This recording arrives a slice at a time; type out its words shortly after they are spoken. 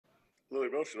a little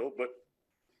emotional, but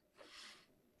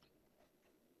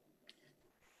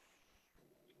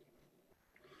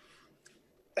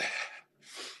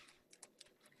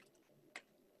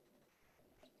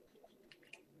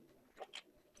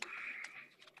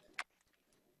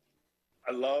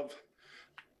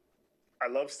I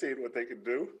love seeing what they can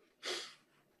do.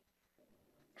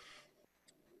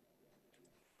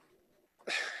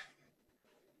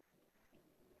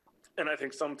 And I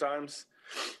think sometimes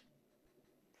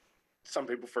some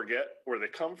people forget where they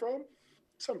come from.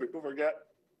 Some people forget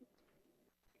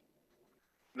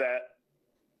that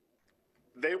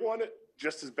they want it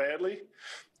just as badly,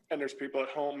 and there's people at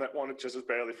home that want it just as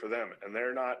badly for them, and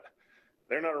they're not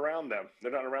around them.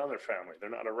 They're not around their family. They're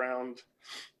not around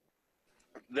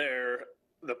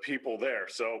the people there.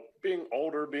 So being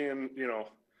older,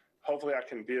 hopefully I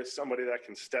can be somebody that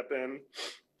can step in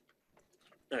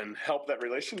and help that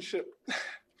relationship.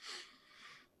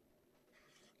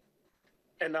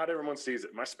 And not everyone sees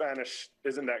it. My Spanish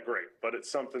isn't that great, but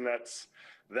it's something that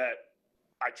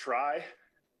I try,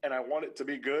 and I want it to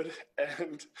be good.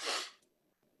 And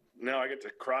now I get to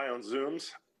cry on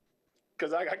Zooms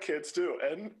because I got kids too,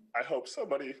 and I hope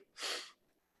somebody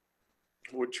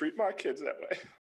would treat my kids that way.